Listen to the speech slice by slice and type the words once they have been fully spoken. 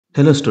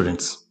Hello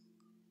students,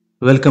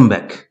 welcome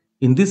back.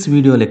 In this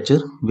video lecture,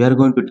 we are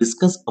going to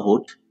discuss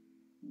about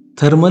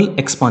thermal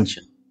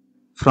expansion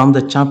from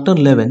the chapter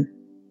 11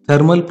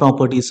 thermal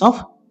properties of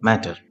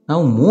matter. Now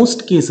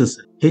most cases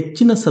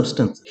ಹೆಚ್ಚಿನ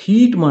substance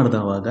heat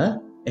ಮಾಡಿದವಾಗ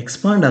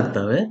expand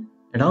ಆಗ್ತವೆ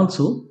and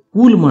also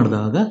cool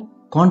ಮಾಡಿದಾಗ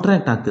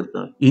contract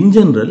ಆಗ್ತಿರ್ತವೆ. In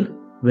general,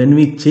 when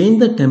we change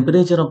the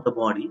temperature of the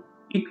body,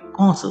 it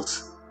causes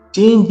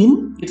change in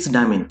its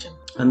dimension.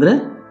 ಅಂದ್ರೆ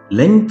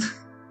length,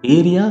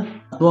 area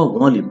ಅಥವಾ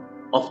volume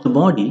of the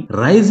body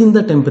rise in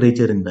the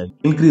temperature in the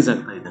increase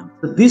ಆಗ್ತಾ ಇದೆ.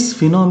 So this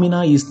phenomena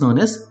is known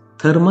as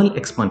thermal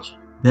expansion.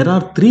 There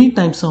are three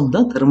types of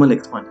the thermal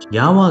expansion.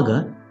 ಯಾವಾಗ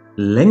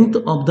length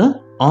of the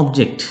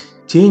object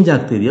change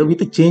ಆಗ್ತಿದೆಯೋ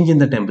with change in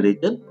the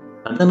temperature,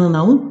 ಅದನ್ನು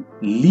ನಾವು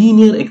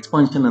linear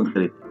expansion ಅಂತ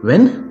ಕರೀತೀವಿ.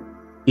 When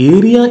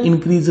area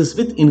increases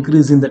with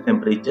increase in the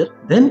temperature,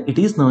 then it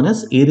is known as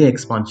area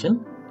expansion.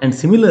 And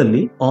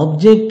similarly,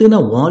 object in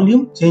a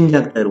volume change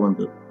ಆಗ್ತಾ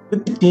ಇರುವಂಥದ್ದು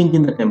with change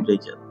in the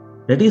temperature,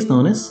 that is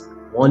known as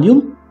volume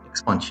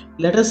expansion.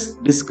 Let us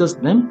discuss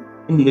them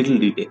in little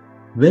detail.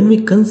 When we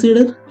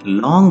consider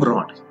long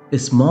rod, a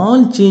small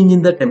change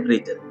in the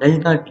temperature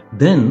delta T,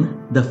 then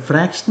the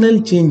fractional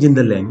change in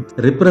the length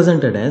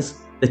represented as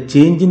the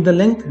change in the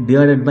length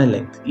divided by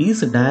length is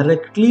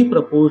directly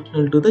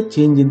proportional to the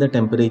change in the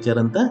temperature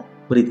ಅಂತ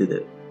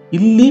ಬರೀತಿದ್ದೇವೆ.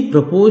 ಇಲ್ಲಿ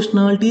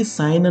proportionality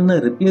sign ಅನ್ನ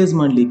replace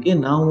ಮಾಡಲಿಕ್ಕೆ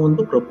ನಾವು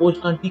ಒಂದು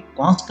proportionality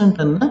constant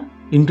ಅನ್ನ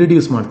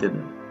introduce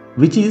ಮಾಡ್ತಿದ್ದೇವೆ,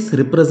 which is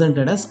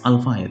represented as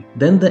alpha L.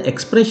 Then the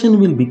expression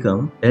will become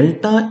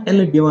delta L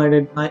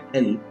divided by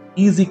L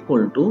is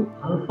equal to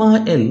alpha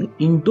L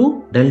into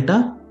delta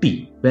T,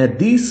 where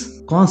this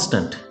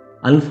constant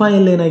alpha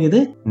L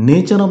ಏನಾಗಿದೆ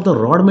nature of the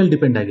rod ಮೇಲೆ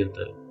depend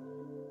ಆಗಿರ್ತದೆ.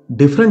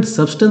 Different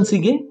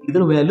ಸಬ್ಸ್ಟೆನ್ಸಿಗೆ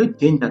ಇದರ value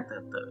change ಆಗ್ತಾ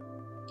ಇರ್ತದೆ.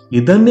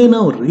 ಇದನ್ನೇ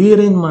ನಾವು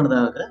rearrange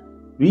ಮಾಡಿದಾಗ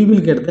we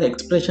will get the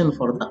expression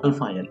for the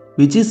alpha L,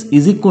 which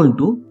is equal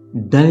to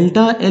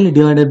delta L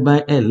divided by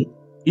L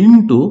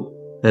into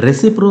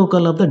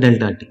reciprocal of the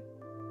delta T,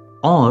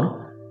 or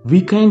we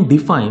can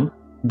define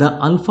the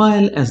alpha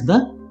L as the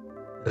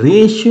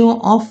ratio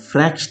of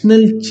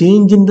fractional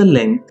change in the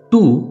length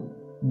to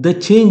the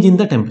change in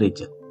the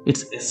temperature.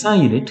 Its SI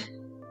unit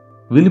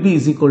will be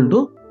is equal to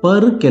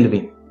per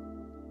Kelvin.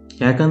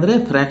 ಯಾಕಂದ್ರೆ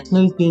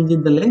fractional change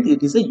in the length,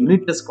 it is a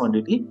unitless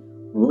quantity.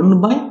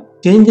 1 by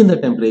change in the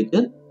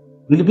temperature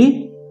will be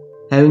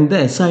having the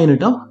SI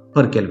unit of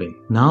per Kelvin.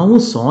 ನಾವು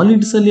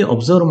solids ಅಲ್ಲಿ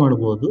observe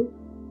ಮಾಡಬಹುದು,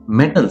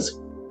 metals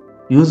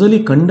usually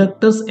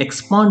conductors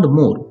expand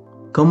more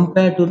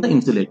compared to the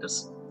insulators.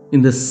 In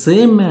the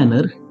same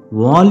manner,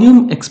 volume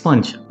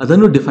expansion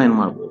ಅದನ್ನು define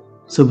ಮಾಡಬಹುದು.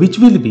 So which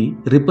will be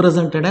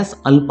represented as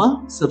alpha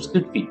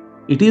subscript V.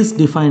 It is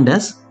defined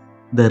as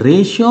the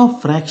ratio of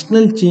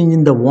fractional change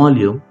in the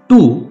volume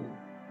to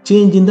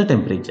change in the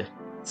temperature.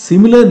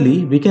 Similarly,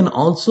 we can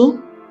also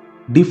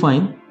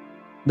define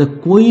the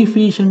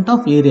coefficient of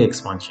area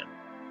expansion,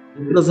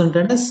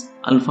 represented as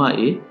alpha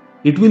A.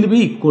 It will be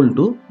equal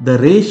to the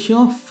ratio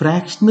of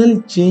fractional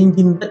change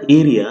in the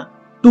area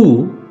to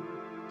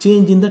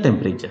change in the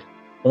temperature.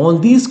 All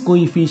these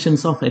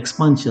coefficients of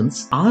expansions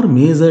are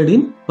measured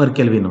in per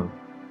Kelvin only.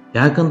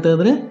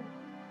 ಯಾಕಂತಂದ್ರೆ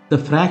the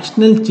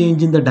fractional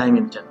change in the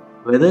dimension,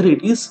 whether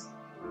it is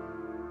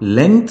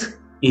length,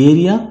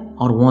 area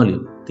or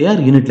volume, they are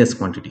unitless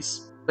quantities.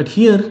 But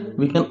here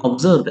we can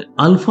observe that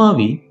alpha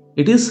V,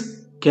 it is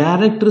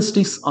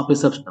characteristics of a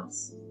substance,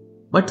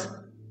 but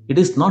it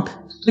is not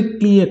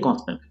strictly a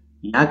constant.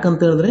 ಯಾಕಂತ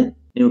ಹೇಳಿದ್ರೆ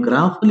ನೀವು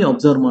graph ಅಲ್ಲಿ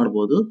observe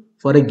ಮಾಡಬಹುದು,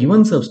 for A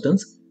given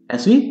substance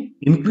as we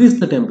increase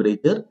the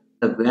temperature,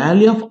 the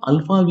value of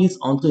alpha V is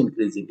also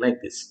increasing like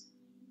this,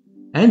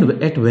 and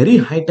at very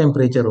high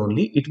temperature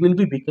only it will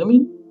be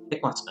becoming a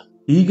constant.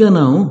 ಈಗ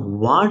ನಾವು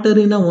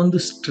ವಾಟರಿನ ಒಂದು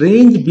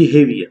strange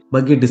behaviour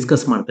ಬಗ್ಗೆ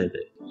discuss ಮಾಡ್ತಾ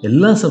ಇದ್ದೇವೆ.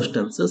 ಎಲ್ಲಾ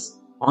substances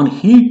on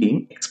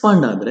heating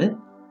expand ಆದ್ರೆ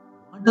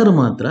water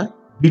ಮಾತ್ರ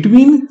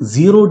between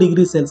 0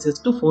 degree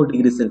Celsius to 4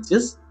 degree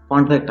Celsius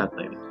contract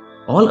ಆಗ್ತಾ ಇದೆ.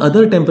 ಆಲ್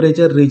ಅದರ್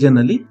ಟೆಂಪರೇಚರ್ ರೀಜನ್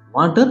ಅಲ್ಲಿ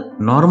ವಾಟರ್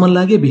ನಾರ್ಮಲ್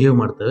ಆಗಿ ಬಿಹೇವ್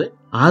ಮಾಡ್ತವೆ.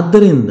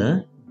 ಆದ್ದರಿಂದ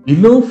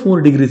below 4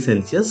 degree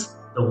Celsius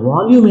the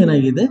volume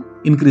ಏನಾಗಿದೆ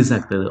ಇನ್ಕ್ರೀಸ್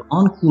ಆಗ್ತದೆ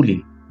on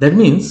cooling. That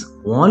means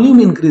volume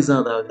increase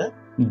ಆದಾಗ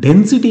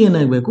ಡೆನ್ಸಿಟಿ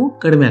ಏನಾಗಬೇಕು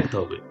ಕಡಿಮೆ ಆಗ್ತಾ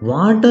ಹೋಗ್ಬೇಕು.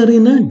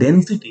 ವಾಟರಿನ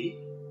ಡೆನ್ಸಿಟಿ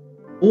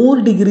 4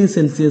 ಡಿಗ್ರಿ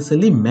ಸೆಲ್ಸಿಯಸ್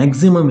ಅಲ್ಲಿ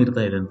ಮ್ಯಾಕ್ಸಿಮಮ್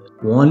ಇರ್ತಾ ಇದೆ ಅಂತ.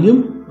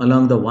 Volume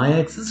along the Y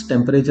Axis,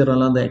 temperature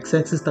along the X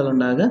Axis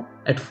ತಗೊಂಡಾಗ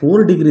at 4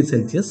 degree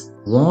Celsius,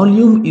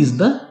 volume is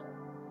the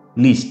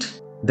least.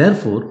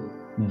 Therefore,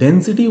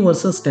 density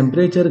versus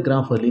temperature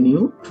graph ಅಲ್ಲಿ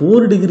ನೀವು 4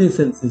 degree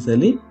Celsius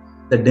ಅಲ್ಲಿ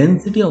the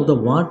density of the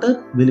water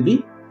will be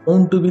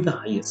found to be the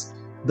highest.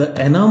 The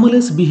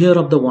anomalous behavior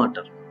of the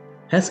water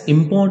has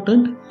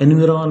important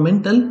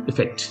environmental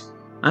effect.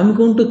 I am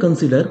going to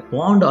consider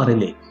pond or a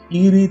lake.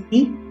 ಈ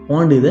ರೀತಿ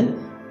pond ಇದೆ,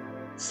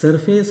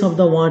 surface of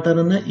the water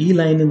ಅನ್ನ ಈ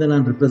line ಇಂದ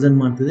ನಾನು represent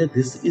ಮಾಡ್ತಿದ್ದೆ.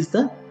 This is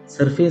the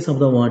surface of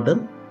the water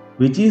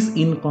which is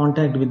in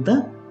contact with the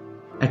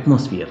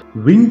atmosphere.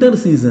 Winter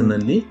season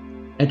alli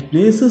at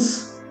places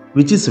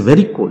which is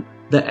very cold,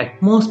 the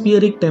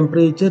atmospheric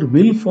temperature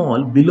will fall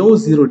below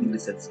 0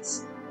 degree Celsius.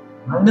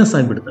 Minus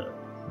ಆಗಿಬಿಡ್ತದೆ.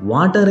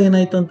 Water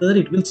ಏನಾಯ್ತು ಅಂತಂದ್ರೆ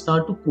it will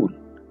start to cool.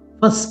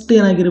 First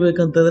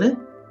ಏನಾಗಿರ್ಬೇಕಂತಂದ್ರೆ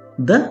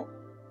the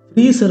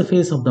free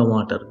surface of the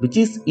water which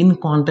is in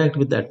contact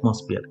with the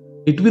atmosphere,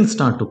 it will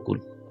start to cool.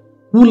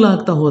 Cool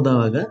ಆಗ್ತಾ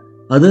ಹೋದಾಗ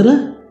ಅದರ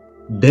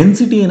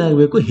density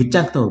ಏನಾಗಬೇಕು,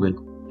 ಹೆಚ್ಚಾಗ್ತಾ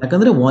ಹೋಗಬೇಕು.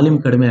 ಯಾಕಂದ್ರೆ ವಾಲ್ಯೂಮ್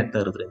ಕಡಿಮೆ ಆಗ್ತಾ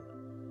ಇರೋದ್ರಿಂದ.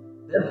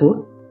 Therefore,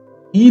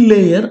 ಈ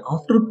layer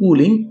after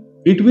cooling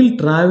it will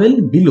travel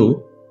below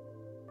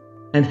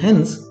and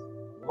hence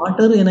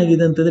water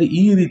ಏನಾಗಿದೆ ಅಂತಂದ್ರೆ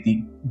ಈ ರೀತಿ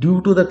due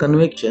to the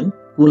convection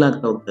cool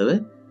ಆಗ್ತಾ ಹೋಗ್ತವೆ.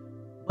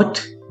 But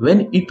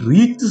when it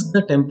reaches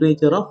the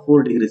temperature of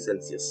 4 degree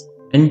Celsius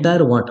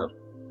entire water,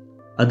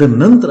 ಅದರ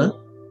ನಂತರ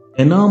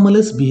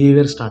ಅನಾಮಲಸ್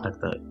ಬಿಹೇವಿಯರ್ ಸ್ಟಾರ್ಟ್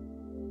ಆಗ್ತವೆ.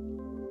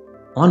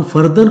 ಆನ್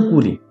ಫರ್ದರ್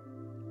ಕೂಲಿಂಗ್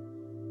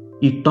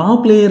ಈ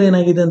ಟಾಪ್ ಲೇಯರ್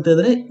ಏನಾಗಿದೆ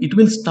ಅಂತಂದ್ರೆ it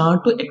will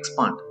start to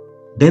expand,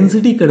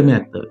 density ಕಡಿಮೆ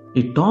ಆಗ್ತವೆ.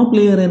 ಈ ಟಾಪ್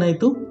ಲೇಯರ್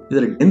ಏನಾಯ್ತು,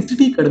 ಇದರ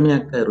ಡೆನ್ಸಿಟಿ ಕಡಿಮೆ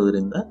ಆಗ್ತಾ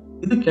ಇರೋದ್ರಿಂದ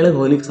ಇದು ಕೆಳಗೆ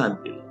ಹೋಗ್ಲಿಕ್ಕೆ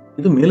ಸಾಧ್ಯ ಇಲ್ಲ,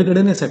 ಇದು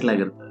ಮೇಲ್ಗಡೆನೆ ಸೆಟ್ಲ್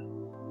ಆಗಿರ್ತದೆ.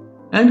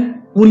 And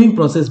cooling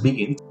process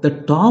begins. The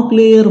top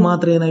layer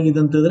ಮಾತ್ರ ಏನಾಗಿದೆ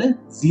ಅಂತಂದ್ರೆ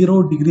 0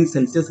 degree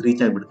Celsius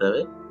reach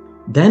ಆಗಿಬಿಡ್ತವೆ.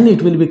 Then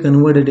it will be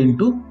converted in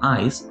to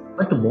ice.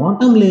 But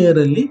bottom layer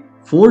ಅಲ್ಲಿ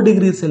 4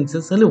 ಡಿಗ್ರಿ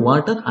ಸೆಲ್ಸಿಯಸ್ ಅಲ್ಲಿ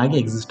ವಾಟರ್ ಹಾಗೆ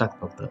ಎಕ್ಸಿಸ್ಟ್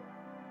ಆಗ್ತಾ ಹೋಗ್ತದೆ.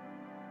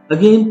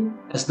 Again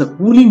as the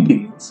cooling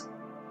begins,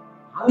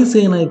 ice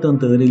ಏನಾಯ್ತು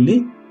ಅಂತಂದ್ರೆ ಇಲ್ಲಿ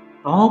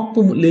ಟಾಪ್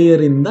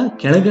ಲೇಯರ್ ಇಂದ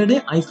ಕೆಳಗಡೆ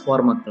ಐಸ್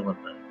ಫಾರ್ಮ್ ಆಗ್ತಾ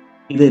ಬರ್ತದೆ.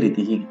 ಇದೇ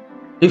ರೀತಿ ಹೀಗೆ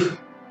if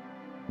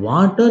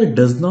water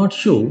does not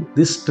show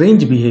this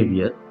strange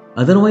behaviour,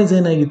 otherwise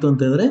ಏನಾಗಿತ್ತು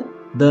ಅಂತಂದ್ರೆ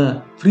ದ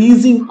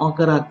ಫ್ರೀಸಿಂಗ್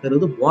ಆಕರ್ ಆಗ್ತಾ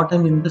ಇರೋದು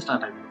ಬಾಟಮ್ ಇಂದ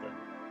ಸ್ಟಾರ್ಟ್ ಆಗಿರ್ತದೆ.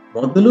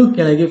 ಮೊದಲು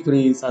ಕೆಳಗೆ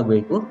ಫ್ರೀಸ್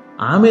ಆಗಬೇಕು,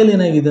 ಆಮೇಲೆ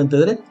ಏನಾಗಿದೆ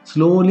ಅಂತಂದ್ರೆ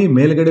ಸ್ಲೋಲಿ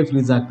ಮೇಲ್ಗಡೆ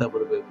ಫ್ರೀಸ್ ಆಗ್ತಾ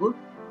ಬರಬೇಕು.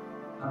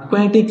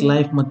 ಅಕ್ವಾಟಿಕ್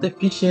ಲೈಫ್ ಮತ್ತೆ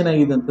ಫಿಶ್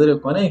ಏನಾಗಿದೆ ಅಂತಂದ್ರೆ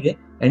ಕೊನೆಗೆ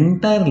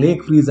ಎಂಟೈರ್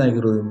ಲೇಕ್ ಫ್ರೀಸ್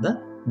ಆಗಿರೋದ್ರಿಂದ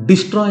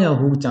ಡಿಸ್ಟ್ರಾಯ್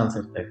ಆಗೋ ಚಾನ್ಸ್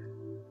ಇರ್ತದೆ.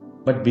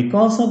 But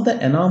because of the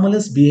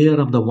anomalous behaviour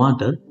of the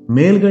water,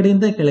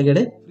 ಮೇಲ್ಗಡೆಯಿಂದ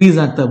ಕೆಳಗಡೆ ಫ್ರೀಸ್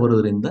ಆಗ್ತಾ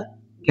ಬರೋದ್ರಿಂದ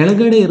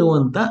ಕೆಳಗಡೆ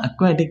ಇರುವಂತ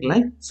ಅಕ್ವಾಟಿಕ್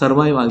ಲೈಫ್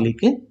ಸರ್ವೈವ್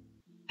ಆಗ್ಲಿಕ್ಕೆ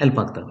ಹೆಲ್ಪ್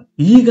ಆಗ್ತವೆ.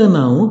 ಈಗ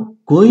ನಾವು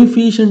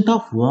coefficient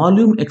of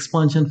volume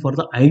expansion for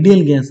the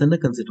ideal gas ಅನ್ನು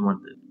ಕನ್ಸಿಡರ್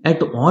ಮಾಡ್ತೇವೆ.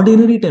 At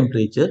ordinary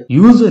temperature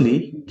usually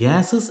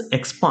gases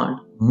expand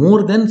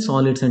more than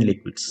solids and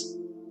liquids.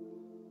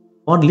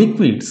 For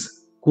liquids,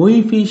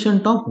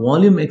 coefficient of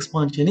volume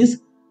expansion is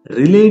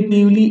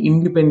relatively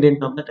independent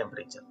of the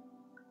temperature.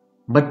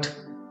 But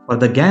for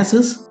the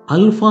gases,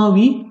 alpha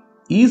V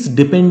is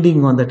depending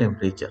on the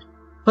temperature.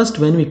 First,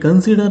 when we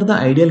consider the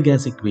ideal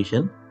gas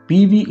equation,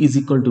 PV is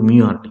equal to mu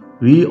RT.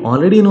 We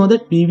already know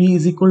that PV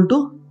is equal to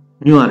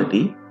mu RT.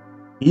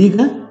 ಈಗ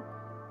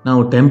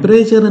ನಾವು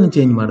temperature ಅನ್ನು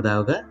change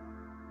ಮಾಡಿದಾಗ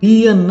T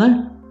ಅನ್ನ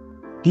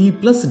T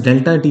plus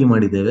delta T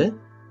ಮಾಡಿದ್ದೇವೆ.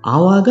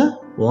 ಆವಾಗ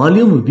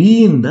volume V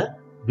ಇಂದ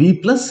V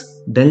plus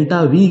delta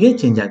V ಗೆ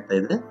change ಆಗ್ತಾ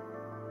ಇದೆ.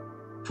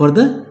 For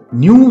the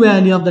new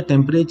value of the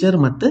temperature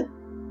ಮತ್ತೆ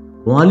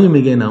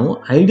ವಾಲ್ಯೂಮಿಗೆ ನಾವು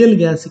ಐಡಿಯಲ್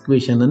ಗ್ಯಾಸ್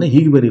ಇಕ್ವೇಶನ್ ಅನ್ನು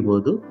ಹೀಗೆ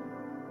ಬರೀಬಹುದು.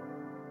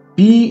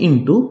 T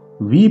into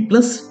V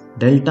plus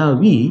delta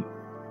V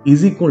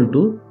is equal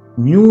to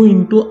mu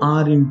into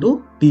R into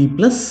T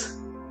plus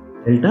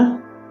delta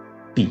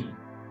T.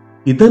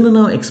 ಇದನ್ನು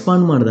ನಾವು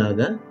expand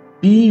ಮಾಡಿದಾಗ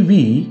PV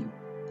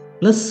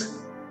plus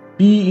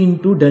P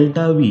into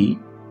delta V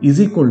is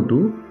equal to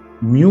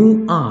mu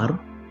R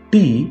T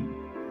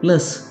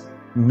plus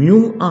mu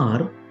R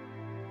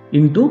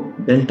into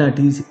delta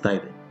T ಸಿಗ್ತಾ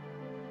ಇದೆ.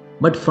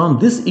 But from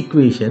this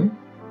equation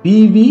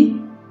PV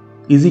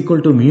is equal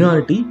to mu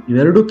RT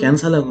ಇವೆರಡು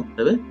cancel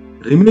ಆಗುತ್ತವೆ.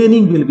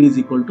 Remaining will be is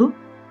equal to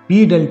P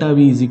delta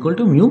V is equal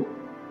to mu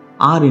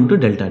R into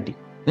delta T.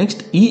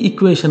 Next ಈ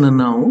equation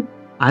ಅನ್ನು ನಾವು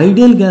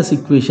ideal gas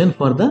equation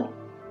for the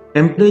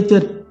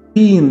temperature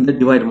T ಇಂದ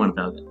divide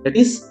ಮಾಡಿದಾಗ, that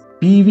is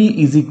PV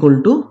is equal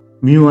to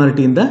mu RT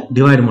ಇಂದ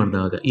divide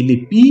ಮಾಡಿದಾಗ ಇಲ್ಲಿ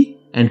P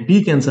and P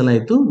cancel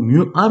ಆಯಿತು,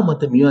 mu R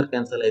ಮತ್ತೆ mu R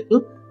ಕ್ಯಾನ್ಸಲ್ ಆಯಿತು.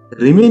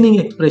 Remaining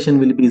expression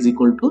will be is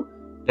equal to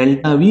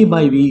delta V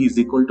by V is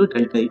equal to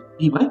delta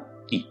T by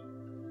T.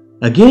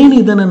 Again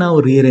ಇದನ್ನು ನಾವು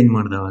rearrange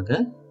ಮಾಡಿದಾಗ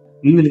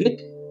we will get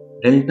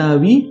delta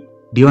V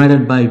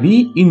divided by V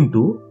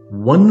into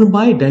 1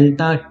 by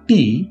delta T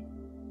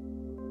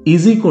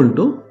is equal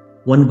to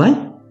 1 by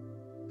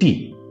T.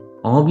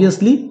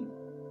 Obviously,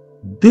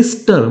 this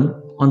term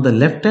on the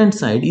left hand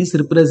side is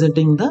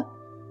representing the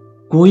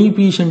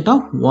coefficient of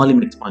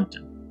volume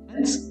expansion.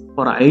 Hence,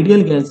 for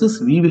ideal gases,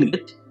 we will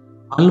get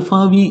alpha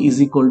V is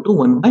equal to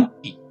 1 by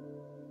T,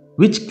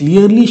 which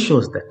clearly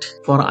shows that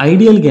for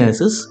ideal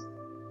gases,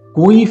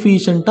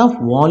 coefficient of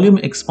volume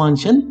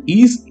expansion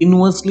is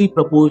inversely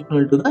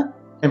proportional to the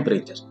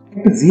temperature.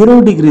 At 0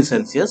 degree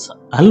Celsius,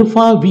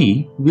 alpha V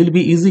will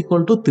be is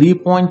equal to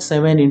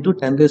 3.7 into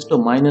 10 raised to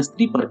minus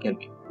 3 per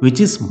Kelvin, which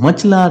is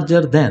much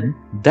larger than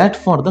that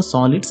for the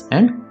solids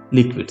and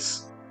liquids.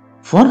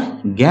 For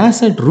gas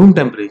at room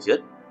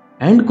temperature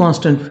and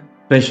constant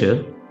pressure,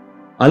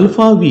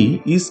 alpha V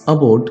is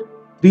about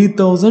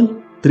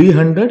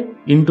 3300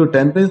 into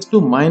 10 raised to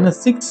minus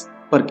 6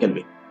 per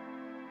Kelvin.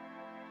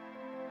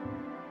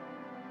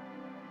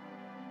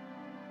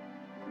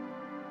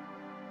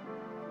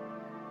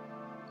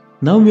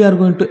 Now we are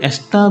going to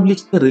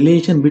establish the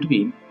relation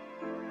between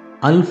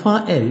alpha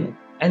L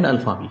and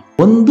alpha V.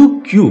 ಒಂದು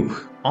cube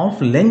of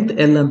length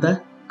L ಅಂತ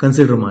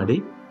consider ಮಾಡಿ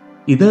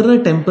ಇದರ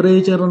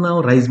temperature ನಾವು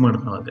rice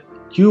ಮಾಡಿದಾಗ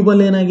cube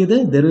ಅಲ್ಲಿ ಏನಾಗಿದೆ,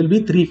 there will be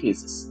 3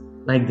 phases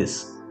like this.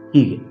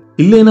 ಹೀಗೆ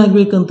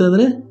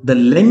ಇಲ್ಲೇನಾಗಬೇಕಂತಂದ್ರೆ the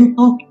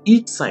length of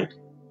each side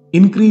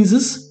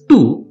increases to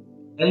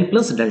L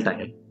plus delta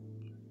L.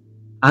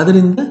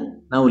 ಆದ್ದರಿಂದ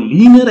ನಾವು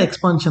ಲೀನಿಯರ್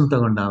ಎಕ್ಸ್ಪಾನ್ಷನ್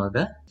ತಗೊಂಡಾಗ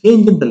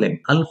change in the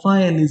length alpha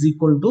L is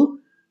equal to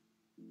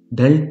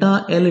delta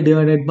L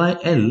divided by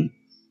L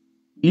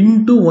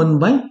into 1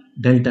 by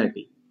delta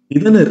T.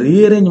 ಇದನ್ನು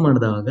rearrange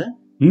ಮಾಡಿದಾಗ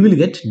we will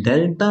get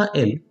delta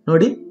L.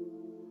 ನೋಡಿ,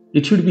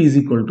 it should be is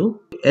equal to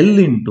L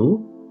into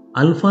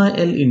alpha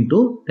L into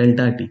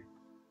delta T.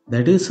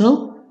 That is how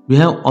we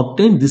have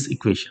obtained this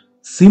equation.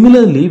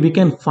 Similarly, we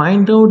can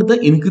find out the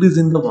increase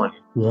in the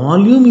volume.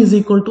 Volume is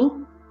equal to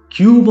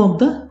cube of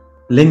the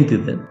length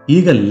ಇದೆ.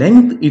 ಈಗ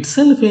length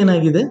itself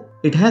ಏನಾಗಿದೆ?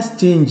 It has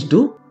changed to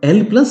L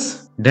plus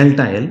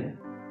delta L.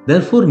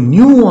 Therefore,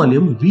 new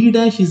volume V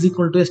dash is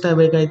equal to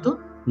ಎಷ್ಟಾಗಬೇಕಾಯಿತು?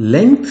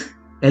 Length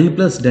L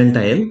plus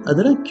delta L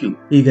ಅದರ cube.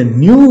 ಈಗ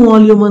new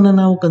volume ಅನ್ನು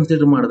ನಾವು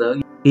consider ಮಾಡಿದಾಗ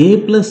A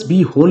plus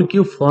B whole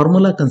cube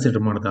formula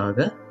consider ಮಾಡಿದಾಗ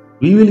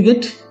we will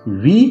get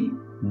V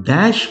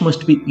dash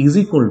must be is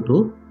equal to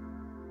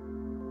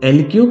L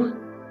cube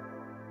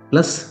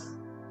plus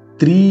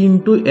 3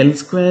 into L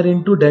square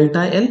into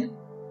delta L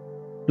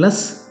plus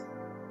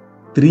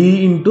 3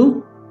 into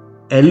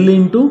L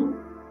into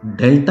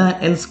delta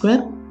L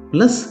square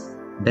plus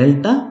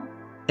delta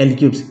L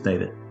cube ಸಿಗ್ತಾ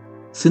ಇದೆ.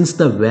 Since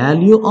the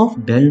value of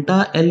delta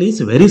L is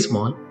very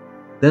small,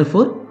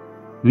 therefore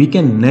we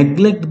can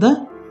neglect the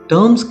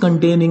terms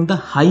containing the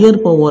higher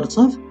powers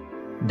of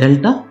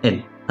delta L.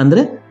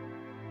 ಅಂದ್ರೆ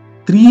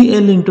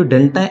 3L into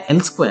delta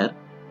L square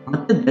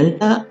ಮತ್ತೆ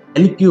delta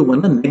L cube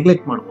ಅನ್ನು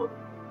neglect ಮಾಡಬಹುದು.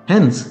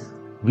 Hence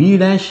V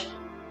dash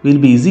will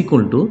be is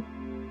equal to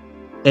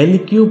L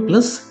cube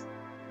plus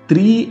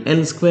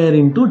 3L square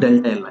into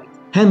delta L.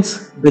 Hence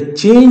the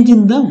change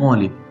in the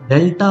volume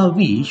delta V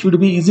should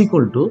be is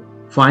equal to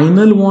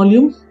final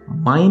volume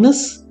minus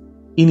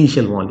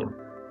initial volume,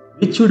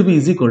 which should be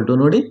is equal to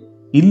ನೋಡಿ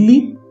ಇಲ್ಲಿ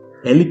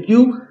L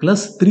cube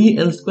plus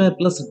 3L square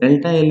plus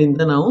delta L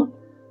ಇಂದ ನಾವು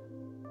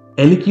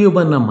L cube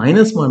ಅನ್ನ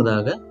minus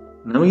ಮಾಡಿದಾಗ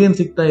ನಮಗೇನು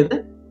ಸಿಗ್ತಾ ಇದೆ?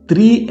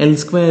 3L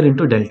square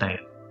into delta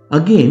L.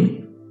 Again,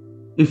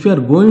 if you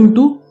are going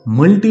to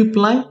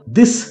multiply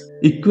this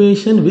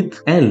equation with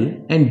L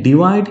and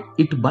divide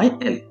it by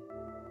L,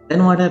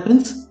 then what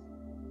happens?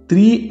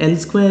 3L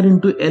square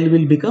into L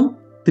will become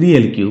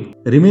 3L cube.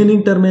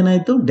 Remaining term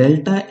ಏನಾಯಿತು?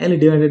 delta L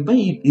divided by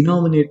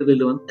denominator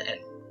ಇರುವಂತ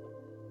L.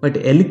 But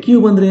L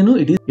cube ಅಂದ್ರೆ ಏನು?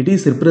 It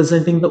is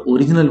representing the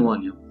original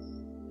volume,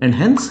 and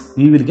hence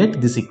we will get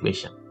this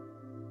equation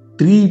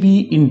 3V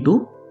into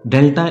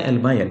delta L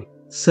by L.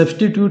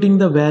 Substituting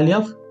the value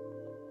of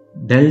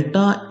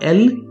delta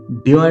L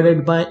divided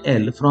by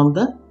L from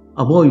the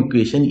above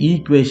equation, ಈ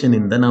equation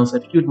ಇಂದ ನಾವು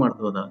substitute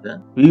ಮಾಡ್ತಾ ಹೋದಾಗ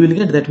we will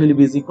get that will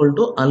be is equal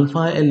to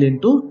alpha L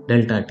into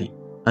delta T.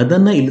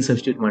 ಅದನ್ನ ಇಲ್ಲಿ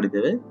substitute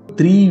ಮಾಡಿದ್ದೇವೆ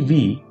 3V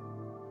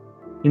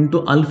into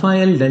alpha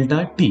L delta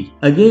T.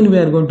 Again we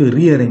are going to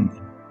rearrange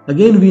them.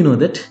 Again we know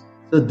that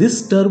so this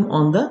term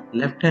on the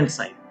left hand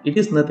side, it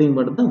is nothing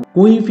but the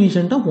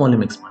coefficient of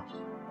volume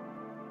expansion.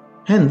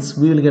 Hence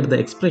we will get the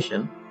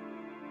expression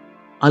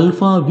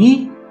alpha V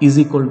is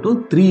equal to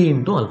 3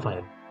 into alpha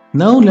L.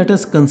 Now let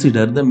us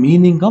consider the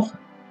meaning of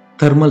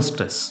thermal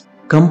stress.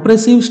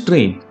 Compressive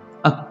strain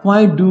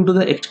acquired due to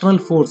the external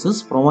forces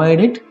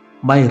provided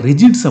by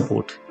rigid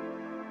support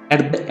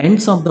at the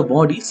ends of the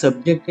body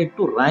subjected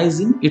to rise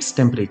in its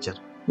temperature.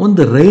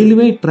 ಒಂದು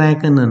railway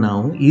track ಅನ್ನು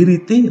ನಾವು ಈ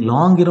ರೀತಿ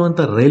long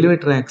ಇರುವಂತ railway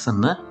tax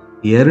ಅನ್ನ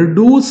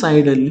ಎರಡೂ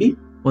side ಅಲ್ಲಿ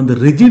ಒಂದು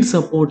ರಿಜಿಡ್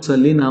ಸಪೋರ್ಟ್ಸ್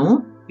ಅಲ್ಲಿ ನಾವು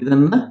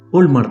ಇದನ್ನ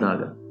ಹೋಲ್ಡ್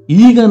ಮಾಡಿದಾಗ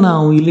ಈಗ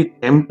ನಾವು ಇಲ್ಲಿ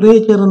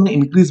ಟೆಂಪರೇಚರ್ ಅನ್ನು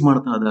ಇನ್ಕ್ರೀಸ್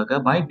ಮಾಡ್ತಾ ಹೋದಾಗ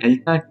ಬೈ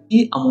ಡೆಲ್ಟಾ ಟಿ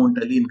ಅಮೌಂಟ್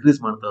ಅಲ್ಲಿ ಇನ್ಕ್ರೀಸ್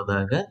ಮಾಡ್ತಾ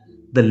ಹೋದಾಗ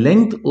the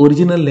length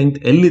original length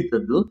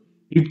ಎಲ್ಲಿದ್ದದ್ದು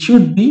it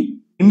should be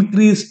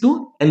increase to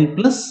L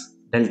plus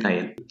delta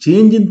L.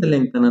 Change in the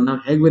length ಅನ್ನು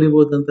ನಾವು ಹೇಗೆ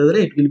ಬರೀಬಹುದು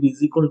ಅಂತಂದ್ರೆ it will be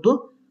is equal to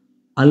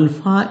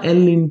alpha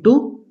L into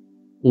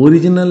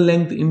original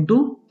length into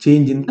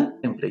change in the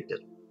temperature.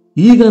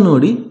 ಈಗ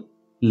ನೋಡಿ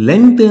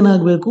length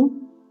ಏನಾಗಬೇಕು?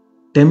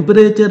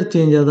 Temperature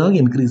change ಆದಾಗ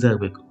increase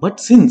ಆಗಬೇಕು. But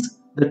since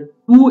the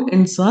two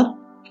ends are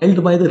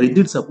held by the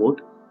rigid support,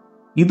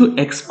 ಇದು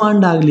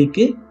expand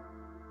ಆಗಲಿಕ್ಕೆ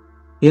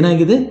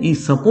ಏನಾಗಿದೆ? ಈ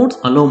supports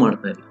hello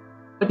ಮಾಡ್ತಾ ಇಲ್ಲ.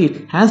 But it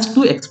has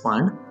to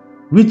expand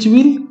which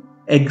will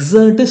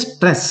exert A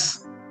stress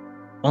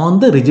on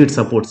the rigid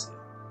supports.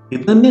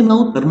 ಇದನ್ನೇ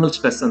ನಾವು ಥರ್ಮಲ್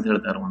ಸ್ಟ್ರೆಸ್ ಅಂತ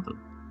ಹೇಳ್ತಾ ಇರುವಂಥದ್ದು.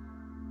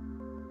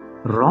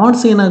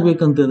 ರಾಡ್ಸ್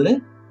ಏನಾಗಬೇಕಂತಂದ್ರೆ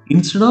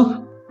ಇನ್ಸ್ಟೆಡ್ ಆಫ್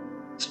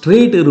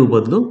ಸ್ಟ್ರೇಟ್ ಇರೋ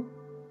ಬದಲು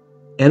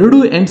ಎರಡು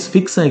ಎಂಡ್ಸ್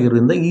ಫಿಕ್ಸ್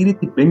ಆಗಿರೋದ್ರಿಂದ ಈ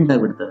ರೀತಿ ಬೆಂಡ್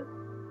ಆಗಿಬಿಡ್ತಾರೆ.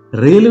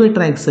 ರೈಲ್ವೆ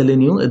ಟ್ರ್ಯಾಕ್ಸ್ ಅಲ್ಲಿ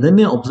ನೀವು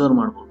ಇದನ್ನೇ ಅಬ್ಸರ್ವ್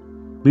ಮಾಡಬಹುದು.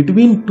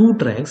 Between two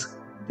tax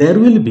there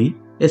will be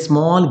A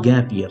small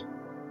gap year.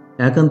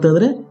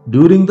 ಯಾಕಂತಂದ್ರೆ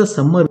during the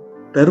summer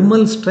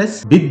thermal stress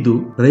ಬಿದ್ದು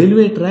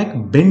ರೈಲ್ವೆ ಟ್ರ್ಯಾಕ್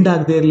ಬೆಂಡ್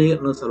ಆಗದೆ ಇರಲಿ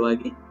ಅನ್ನೋ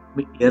ಸಲುವಾಗಿ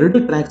ಎರಡು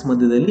ಟ್ರ್ಯಾಕ್ಸ್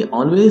ಮಧ್ಯದಲ್ಲಿ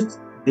always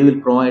they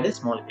will provide A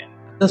small gap.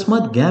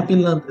 ಅಕಸ್ಮಾತ್ ಗ್ಯಾಪ್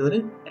ಇಲ್ಲ ಅಂತಂದ್ರೆ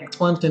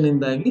ಎಕ್ಸ್ಪಾನ್ಷನ್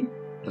ಇಂದಾಗಿ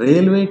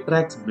ರೈಲ್ವೆ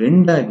ಟ್ರ್ಯಾಕ್ಸ್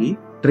ಬೆಂಡ್ ಆಗಿ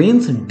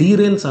ಟ್ರೈನ್ಸ್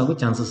ಡಿರೇಲ್ಸ್ ಆಗೋ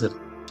ಚಾನ್ಸಸ್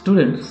ಇರುತ್ತೆ.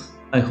 Students,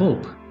 I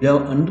hope you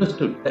have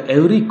understood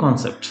every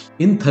concept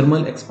in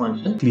thermal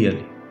expansion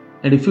clearly.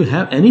 And if you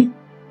have any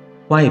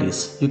queries,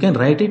 you can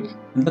write it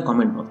in the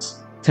comment box.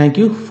 Thank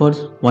you for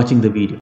watching the video.